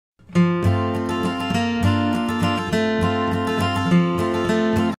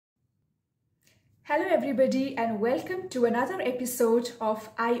Hello everybody and welcome to another episode of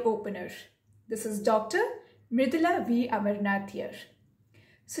Eye Opener. This is Dr. Mridula V. Amarnath here.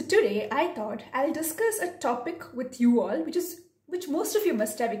 So today I thought I'll discuss a topic with you all which most of you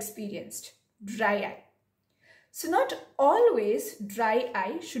must have experienced, dry eye. So not always dry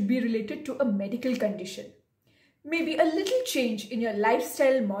eye should be related to a medical condition. Maybe a little change in your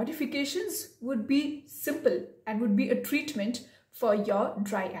lifestyle modifications would be simple and would be a treatment for your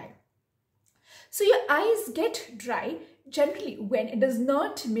dry eye. So your eyes get dry generally when it does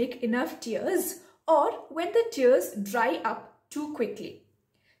not make enough tears or when the tears dry up too quickly.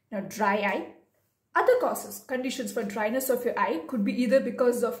 Now dry eye, other conditions for dryness of your eye could be either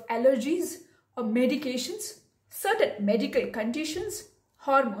because of allergies or medications, certain medical conditions,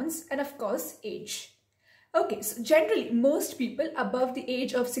 hormones, and of course age. Okay, so generally most people above the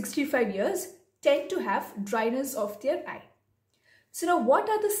age of 65 years tend to have dryness of their eye. So now what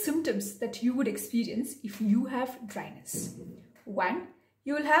are the symptoms that you would experience if you have dryness? 1.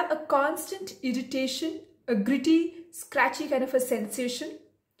 You will have a constant irritation, a gritty, scratchy kind of a sensation.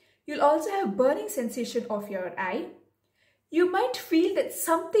 You'll also have burning sensation of your eye. You might feel that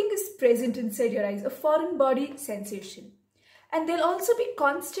something is present inside your eyes, a foreign body sensation. And there'll also be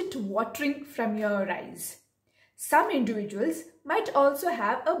constant watering from your eyes. Some individuals might also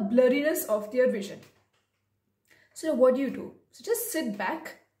have a blurriness of their vision. So now what do? So just sit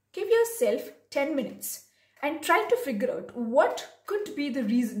back, give yourself 10 minutes and try to figure out what could be the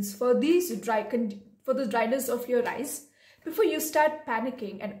reasons for the dryness of your eyes before you start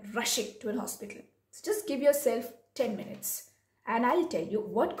panicking and rushing to a hospital. So just give yourself 10 minutes and I'll tell you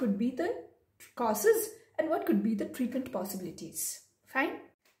what could be the causes and what could be the treatment possibilities. Fine?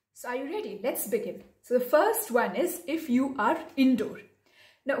 So are you ready? Let's begin. So the first one is if you are indoor.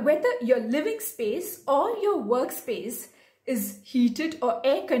 Now, whether your living space or your workspace is heated or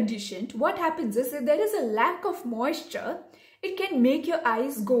air conditioned, what happens is if there is a lack of moisture, it can make your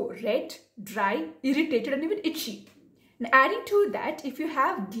eyes go red, dry, irritated and even itchy. And adding to that, if you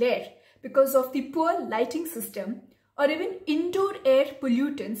have glare because of the poor lighting system or even indoor air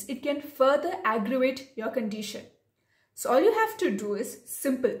pollutants, it can further aggravate your condition. So all you have to do is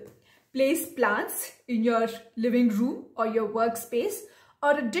simple. Place plants in your living room or your workspace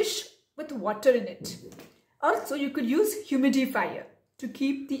or a dish with water in it. Also, you could use humidifier to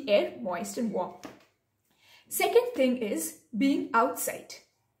keep the air moist and warm. Second thing is being outside.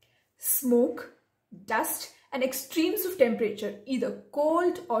 Smoke, dust and extremes of temperature, either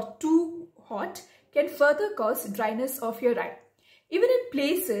cold or too hot, can further cause dryness of your eye. Even in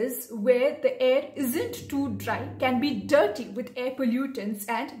places where the air isn't too dry, can be dirty with air pollutants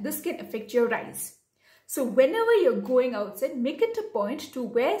and this can affect your eyes. So whenever you're going outside, make it a point to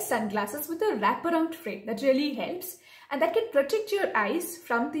wear sunglasses with a wraparound frame. That really helps and that can protect your eyes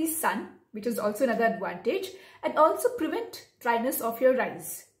from the sun, which is also another advantage, and also prevent dryness of your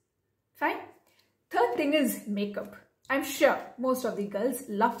eyes. Fine? Third thing is makeup. I'm sure most of the girls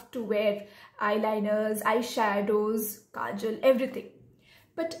love to wear eyeliners, eyeshadows, kajal, everything.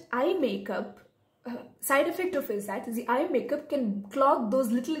 But eye makeup, side effect of is that the eye makeup can clog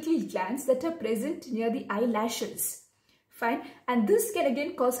those little glands that are present near the eyelashes. Fine. And this can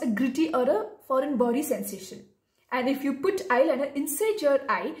again cause a gritty or a foreign body sensation. And if you put eyeliner inside your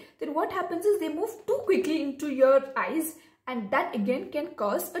eye, then what happens is they move too quickly into your eyes and that again can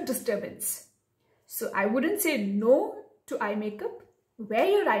cause a disturbance. So I wouldn't say no to eye makeup. Wear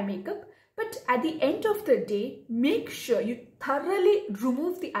your eye makeup. But at the end of the day, make sure you thoroughly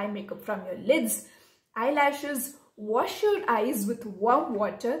remove the eye makeup from your lids, eyelashes, wash your eyes with warm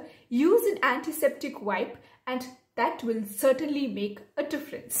water, use an antiseptic wipe and that will certainly make a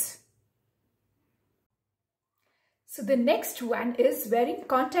difference. So the next one is wearing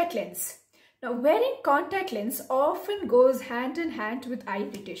contact lens. Now wearing contact lens often goes hand in hand with eye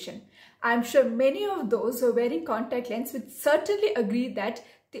irritation. I'm sure many of those who are wearing contact lens would certainly agree that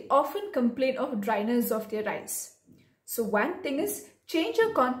they often complain of dryness of their eyes. So one thing is change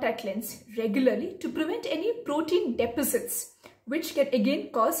your contact lens regularly to prevent any protein deficits, which can again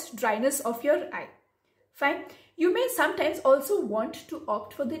cause dryness of your eye. Fine. You may sometimes also want to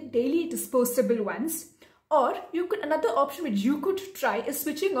opt for the daily disposable ones, or another option which you could try is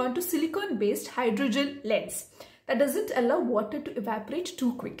switching on to silicone based hydrogel lens that doesn't allow water to evaporate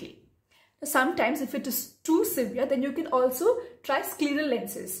too quickly. Sometimes if it is too severe, then you can also try scleral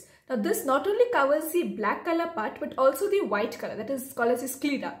lenses. Now this not only covers the black color part but also the white color, that is called as the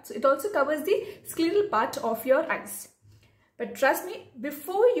sclera. So it also covers the scleral part of your eyes. But trust me,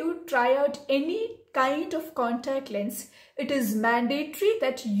 before you try out any kind of contact lens, it is mandatory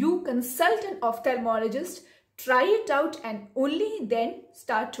that you consult an ophthalmologist, try it out and only then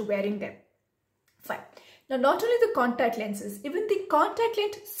start wearing them. Fine. Now, not only the contact lenses, even the contact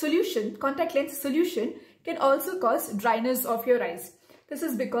lens solution can also cause dryness of your eyes. This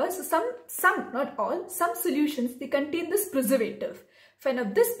is because not all, some solutions, they contain this preservative. Fine. Now,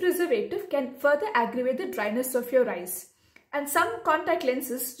 this preservative can further aggravate the dryness of your eyes. And some contact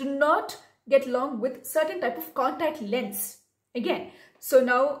lenses do not get along with certain type of contact lens. Again, so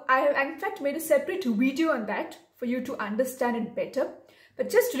now I have in fact made a separate video on that for you to understand it better. But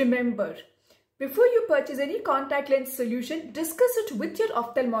just remember, before you purchase any contact lens solution, discuss it with your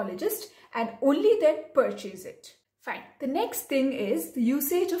ophthalmologist and only then purchase it. Fine. The next thing is the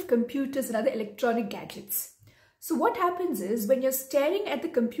usage of computers and other electronic gadgets. So what happens is when you're staring at the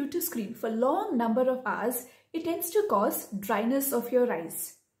computer screen for a long number of hours, it tends to cause dryness of your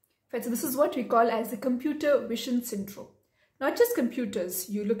eyes. Fine. So this is what we call as the computer vision syndrome. Not just computers,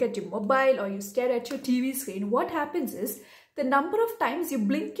 you look at your mobile or you stare at your TV screen, what happens is the number of times you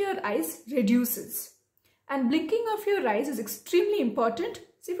blink your eyes reduces. And blinking of your eyes is extremely important,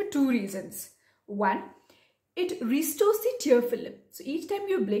 say for two reasons. One, it restores the tear film. So each time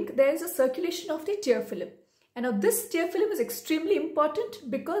you blink, there is a circulation of the tear film. And now this tear film is extremely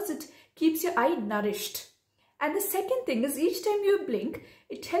important because it keeps your eye nourished. And the second thing is each time you blink,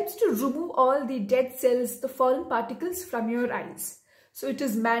 it helps to remove all the dead cells, the foreign particles from your eyes. So it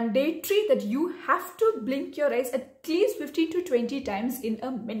is mandatory that you have to blink your eyes at least 15 to 20 times in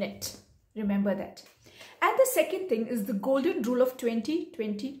a minute. Remember that. And the second thing is the golden rule of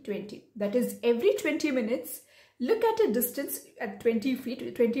 20-20-20. That is every 20 minutes, look at a distance at 20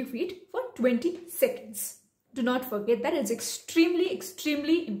 feet for 20 seconds. Do not forget that. It's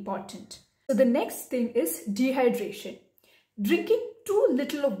extremely important. So the next thing is dehydration. Drinking too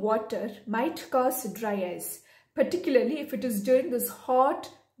little of water might cause dry eyes, particularly if it is during this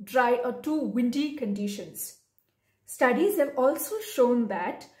hot, dry or too windy conditions. Studies have also shown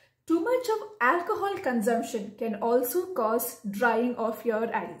that too much of alcohol consumption can also cause drying of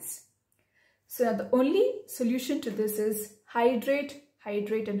your eyes. So now the only solution to this is hydrate,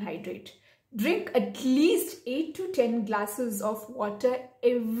 hydrate and hydrate. Drink at least 8 to 10 glasses of water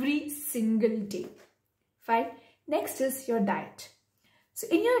every single day. Fine. Next is your diet. So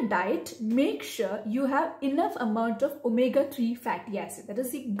in your diet, make sure you have enough amount of omega-3 fatty acid. That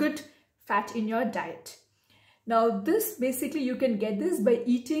is the good fat in your diet. Now this basically you can get this by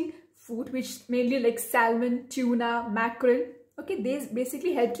eating food which mainly like salmon, tuna, mackerel. Okay, these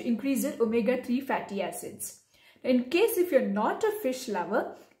basically help to increase your omega-3 fatty acids. In case if you're not a fish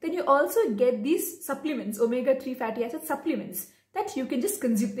lover, then you also get these supplements, omega-3 fatty acid supplements that you can just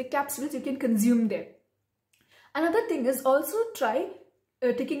consume. The capsules you can consume them. Another thing is also try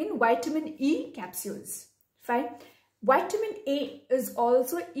taking in vitamin E capsules. Fine. Vitamin A is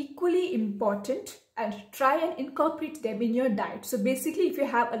also equally important and try and incorporate them in your diet. So basically if you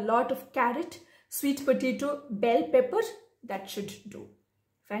have a lot of carrot, sweet potato, bell pepper, that should do.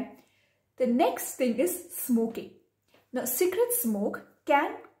 Fine. The next thing is smoking. Now cigarette smoke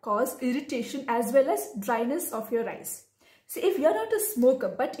can cause irritation as well as dryness of your eyes. So if you're not a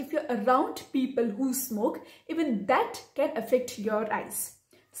smoker, but if you're around people who smoke, even that can affect your eyes.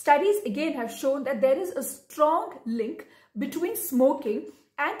 Studies again have shown that there is a strong link between smoking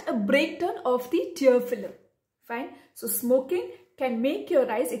and a breakdown of the tear film. Fine. So smoking can make your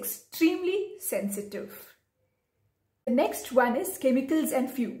eyes extremely sensitive. The next one is chemicals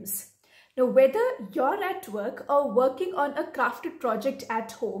and fumes. Now, whether you're at work or working on a crafted project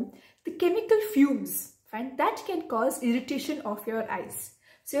at home, the chemical fumes, fine, that can cause irritation of your eyes.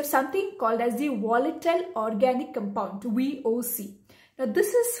 So you have something called as the volatile organic compound, VOC. Now,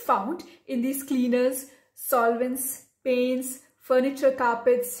 this is found in these cleaners, solvents, paints, furniture,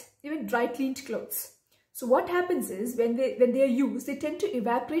 carpets, even dry cleaned clothes. So what happens is when they are used, they tend to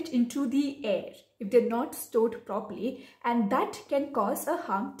evaporate into the air if they're not stored properly, and that can cause a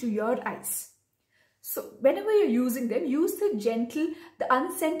harm to your eyes. So whenever you're using them, use the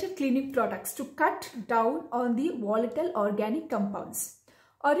unscented cleaning products to cut down on the volatile organic compounds.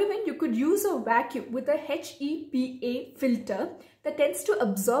 Or even you could use a vacuum with a HEPA filter that tends to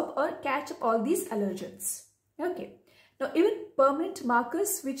absorb or catch up all these allergens. Okay. Now even permanent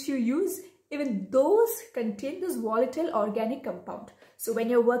markers which you use, even those contain this volatile organic compound. So when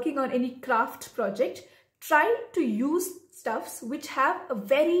you're working on any craft project, try to use stuffs which have a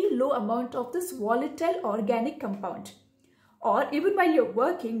very low amount of this volatile organic compound. Or even while you're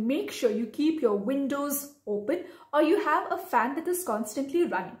working, make sure you keep your windows open or you have a fan that is constantly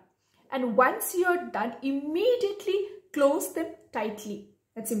running. And once you're done, immediately close them tightly.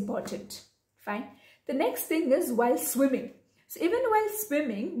 That's important. Fine. The next thing is while swimming. So even while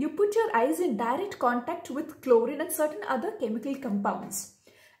swimming, you put your eyes in direct contact with chlorine and certain other chemical compounds.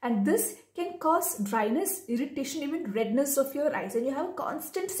 and this can cause dryness, irritation, even redness of your eyes, and you have a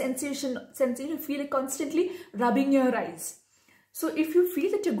constant sensation, you feel it constantly rubbing your eyes. So if you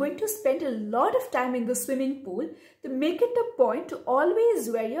feel that you're going to spend a lot of time in the swimming pool, then make it a point to always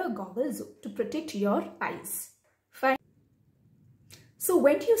wear your goggles to protect your eyes. Fine. So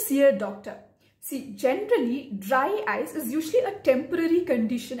when do you see a doctor? See, generally dry eyes is usually a temporary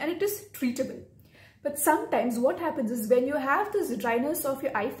condition and it is treatable. But sometimes what happens is when you have this dryness of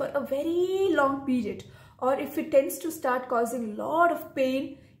your eye for a very long period, or if it tends to start causing a lot of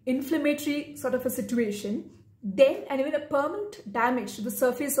pain, inflammatory sort of a situation, then and even a permanent damage to the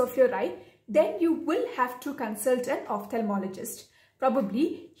surface of your eye, then you will have to consult an ophthalmologist.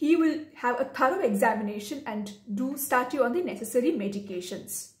 Probably he will have a thorough examination and start you on the necessary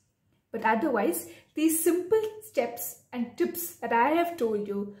medications. But otherwise, these simple steps and tips that I have told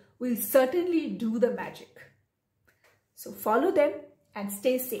you will certainly do the magic. So follow them and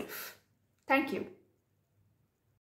stay safe. Thank you.